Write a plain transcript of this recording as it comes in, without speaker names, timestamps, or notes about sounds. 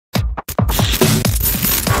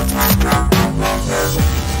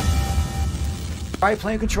tried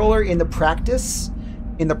playing controller in the practice,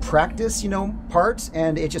 you know, part,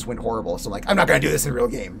 and it just went horrible. So like, I'm not gonna do this in a real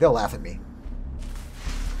game. They'll laugh at me.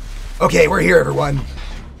 Okay, we're here, everyone.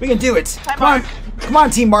 We can do it. Hi, come on, Mark. come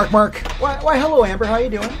on, Team Mark. Why, hello, Amber. How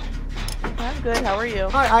you doing? I'm good. How are you?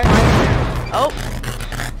 Hi. Oh.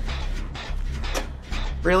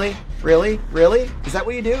 Really? Is that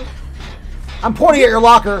what you do? I'm pointing at your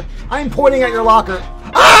locker. I'm pointing at your locker.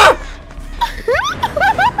 Ah!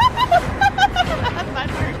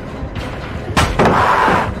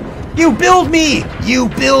 You build me! You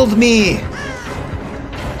build me!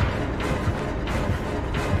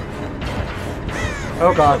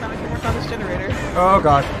 Oh god. Work on this generator. Oh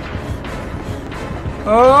god.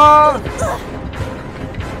 Oh!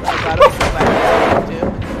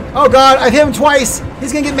 Oh god, I've hit him twice!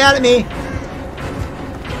 He's gonna get mad at me!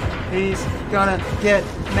 He's gonna get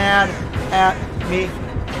mad at me.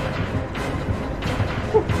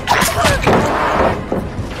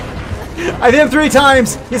 I've hit him 3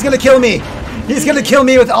 times! He's gonna kill me! He's gonna kill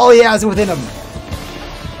me with all he has within him!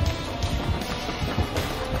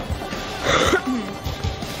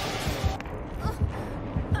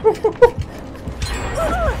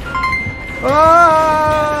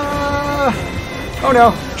 Oh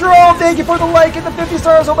no! Jerome, thank you for the like and the 50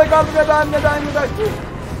 stars! Oh my god, I'm gonna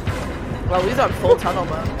die! Well, he's on full tunnel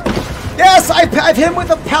mode. Yes! I've hit him with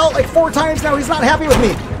a pallet like 4 times now! He's not happy with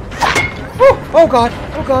me! Oh god!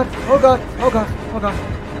 Oh god! Oh god! Oh god! Oh god!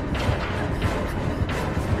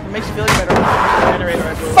 It makes you feel like better. Generator,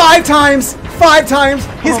 I believe. 5 times! 5 times!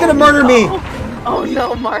 He's gonna murder me! Oh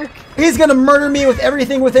no, Mark. He's gonna murder me with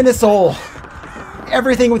everything within his soul!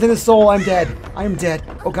 Everything within his soul, I'm dead. I'm dead.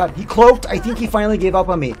 Oh god, he cloaked. I think he finally gave up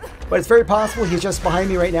on me. But it's very possible he's just behind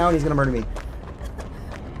me right now and he's gonna murder me.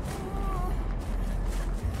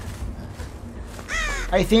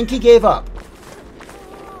 I think he gave up.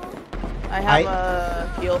 I have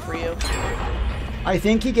a heal for you. I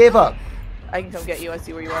think he gave up. I can come get you. I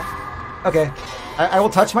see where you are. Okay. I will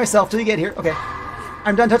touch myself till you get here. Okay.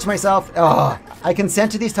 I'm done touching myself. Oh, I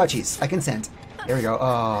consent to these touchies. I consent. There we go.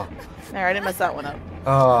 Oh. There, I didn't mess that one up.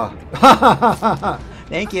 Oh.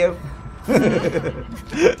 Thank you.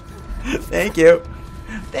 Thank you.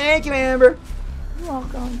 Thank you, Amber. You're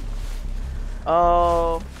welcome.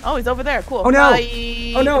 Oh, he's over there. Cool. Oh no!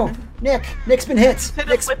 Bye. Oh no! Nick's been hit. Hit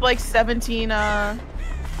Nick's... us with like 17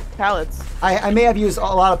 pallets. I may have used a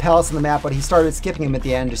lot of pallets on the map, but he started skipping him at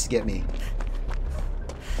the end just to get me.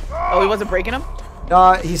 Oh, he wasn't breaking them?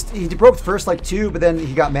 He broke the first like 2, but then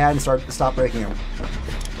he got mad and stopped breaking them.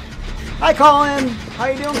 Hi, Colin. How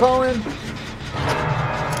you doing, Colin?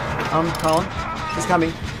 Colin. He's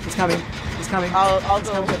coming. He's coming. He's coming. I'll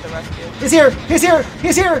go with the rescue. He's here. He's here.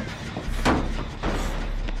 He's here.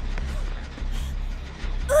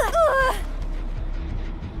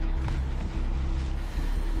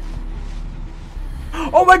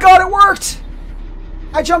 Oh my god, it worked!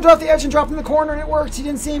 I jumped off the edge and dropped in the corner and it worked. He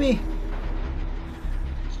didn't see me.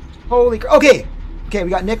 Holy crap. Okay. Okay, we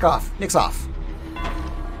got Nick off. Nick's off.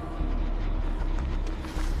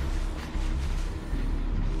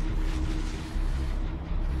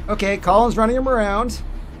 Okay, Colin's running him around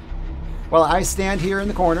while I stand here in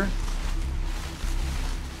the corner.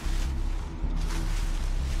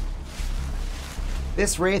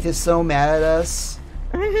 This Wraith is so mad at us.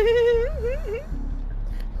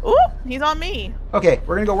 Ooh, he's on me. Okay,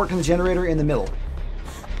 we're gonna go work on the generator in the middle.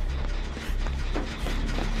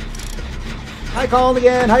 Hi, Colin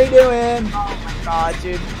again. How you doing? Oh my god,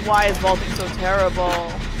 dude. Why is vaulting so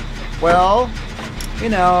terrible? Well, you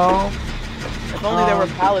know. If only there were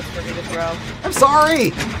pallets for me to throw. I'm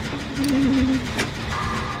sorry!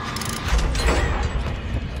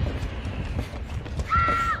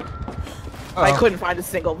 I couldn't find a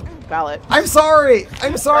single pallet. I'm sorry!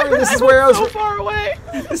 I'm sorry! This is where I was so far away!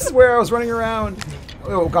 This is where I was running around.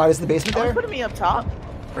 Oh god, is the basement there? Putting me up top.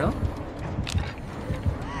 Really?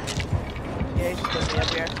 Yeah, he's just putting me up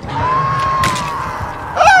here.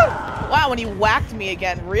 Ah! Wow, when he whacked me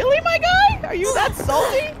again. Really, my guy? Are you that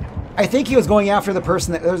salty? I think he was going after the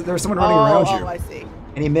person that there was someone running around you. Oh, I see.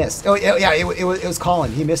 And he missed. Oh yeah, it was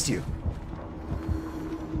Colin. He missed you.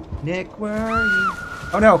 Nick, where are you?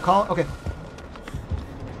 Oh no, Colin. Okay.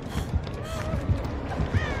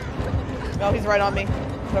 Oh, he's right on me.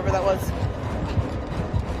 Whoever that was.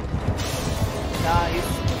 Nice.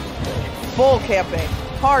 Full camping.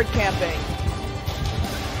 Hard camping.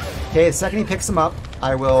 Okay, the second he picks him up,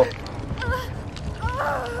 I will.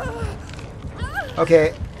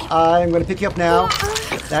 Okay, I'm going to pick you up now.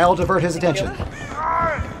 That'll divert his attention.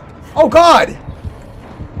 Oh god!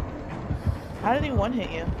 How did he one-hit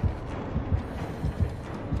you?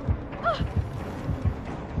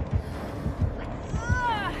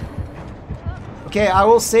 Okay, I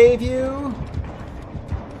will save you,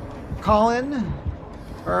 Colin,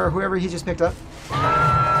 or whoever he just picked up.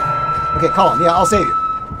 Okay, Colin. Yeah, I'll save you.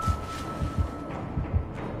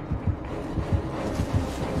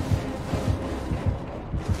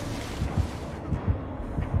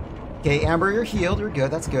 Okay, Amber, you're healed. You're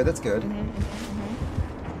good. That's good. That's good.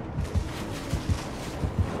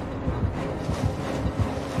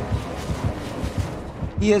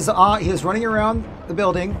 He is running around the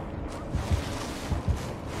building.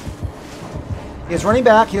 He is running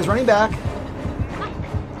back. He is running back.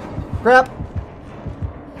 Crap.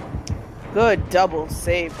 Good double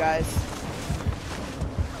save, guys.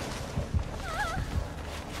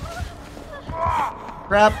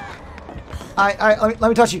 Crap. Let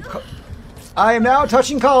me touch you. I am now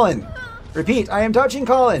touching Colin. Repeat, I am touching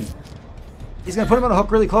Colin. He's going to put him on a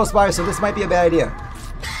hook really close by, so this might be a bad idea.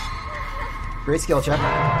 Great skill check.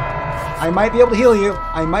 I might be able to heal you.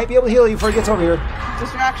 I might be able to heal you before he gets over here.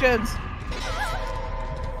 Distractions.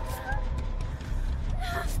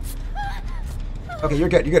 Okay, you're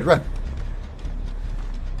good. You're good. Run.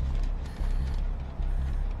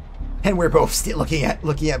 And we're both still looking at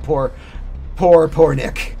poor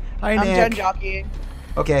Nick. Hi, Nick. I'm gen jockeying.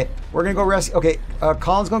 Okay, we're gonna go rescue. Okay,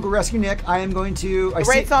 Colin's gonna go rescue Nick. I am going to. The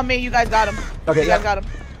rate's on me. You guys got him. Okay, you guys got him.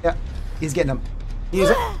 Yeah, he's getting him.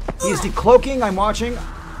 He's decloaking. I'm watching.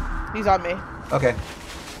 He's on me. Okay.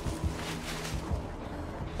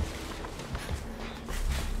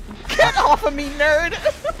 Get off of me, nerd!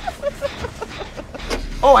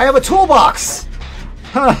 Oh, I have a toolbox.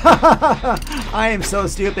 I am so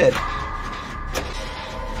stupid.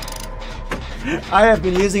 I have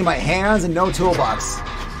been using my hands and no toolbox.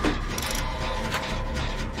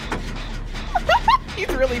 He's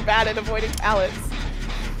really bad at avoiding pallets.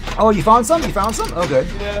 Oh, you found some? You found some? Oh, good.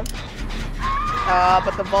 Yeah.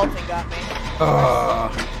 But the vaulting got me.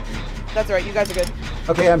 That's alright, you guys are good.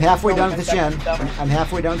 Okay, I'm halfway down to the gen. I'm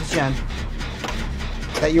halfway down to the gen.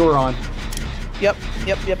 That you were on. Yep.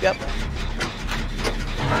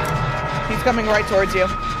 He's coming right towards you.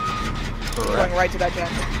 He's going right to that gen.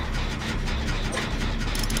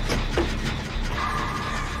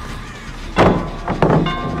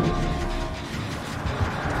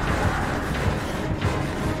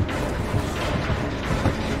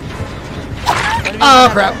 Oh,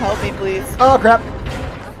 crap. Help me, please. Oh, crap.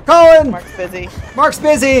 Colin! Mark's busy. Mark's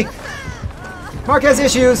busy! Mark has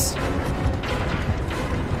issues.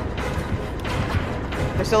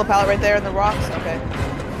 There's still a pallet right there in the rocks? Okay.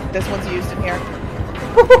 This one's used in here.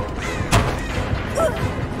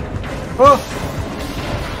 Oh.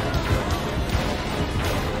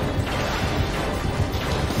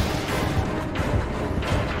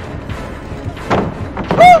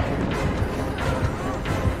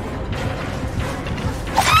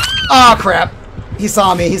 Oh, crap. He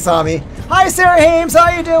saw me. He saw me. Hi, Sarah Hames. How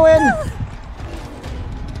you doing?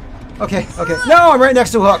 Okay. No, I'm right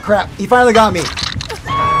next to a hook. Crap. He finally got me.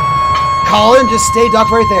 Colin, just stay duck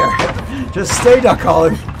right there. Just stay duck,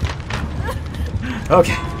 Colin.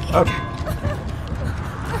 Okay.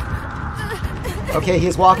 Okay,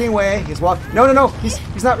 he's walking away. No.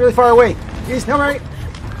 He's not really far away. He's no right.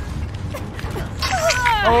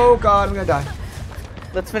 Oh God, I'm gonna die.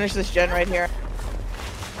 Let's finish this gen right here.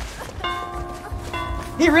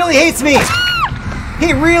 He really hates me.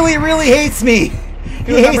 He really hates me.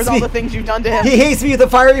 He remembers all the things you've done to him. He hates me with the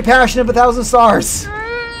fiery passion of 1,000 stars.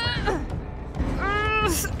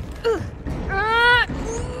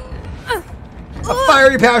 A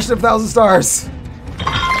fiery passion of 1,000 stars.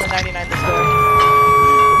 99 the store.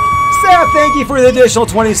 Seth, thank you for the additional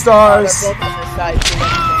 20 stars. They're both on this side, doing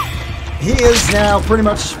everything. He is now pretty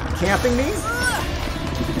much camping me.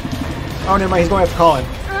 Oh, never mind. He's going after Colin.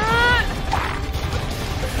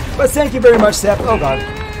 But thank you very much, Seth. Oh, God.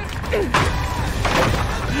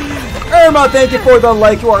 Irma, thank you for the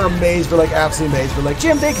like. You are amazed for like, absolutely amazed for like.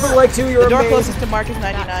 Jim, thank you for the like, too. You're the door amazed. closest to Mark is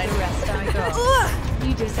 99.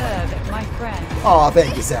 You deserve it, my friend. Oh,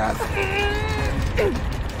 thank you, Seth.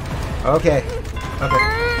 Okay.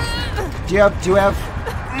 Do you have?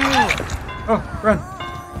 Oh, run.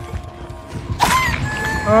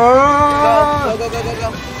 Oh!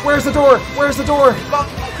 Go. Where's the door? Go.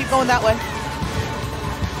 Keep going that way.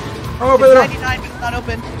 Oh, It's 99, but it's not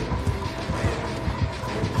open.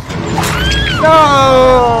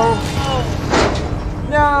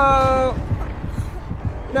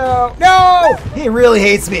 No! He really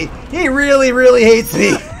hates me. He really hates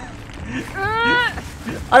me.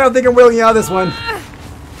 I don't think I'm willing out of this one.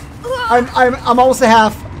 I'm almost a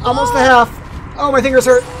half. Oh, my fingers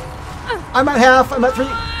hurt. I'm at half. I'm at 3.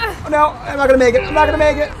 Oh, no, I'm not gonna make it.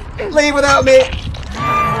 Leave without me.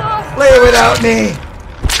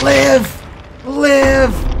 Live.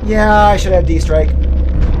 Live! Yeah, I should have D-Strike.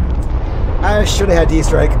 I should have had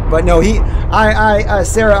D-Strike. But no,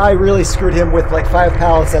 Sarah, I really screwed him with like 5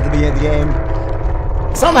 pallets at the beginning of the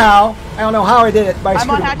game. Somehow, I don't know how I did it, but I I'm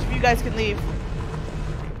screwed on him. hatch if you guys can leave.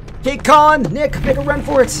 Okay, Colin, Nick, make a run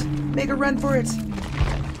for it. Make a run for it.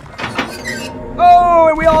 Oh,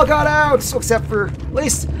 and we all got out, except for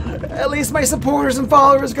at least my supporters and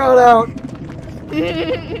followers got out.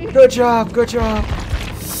 Good job, good job.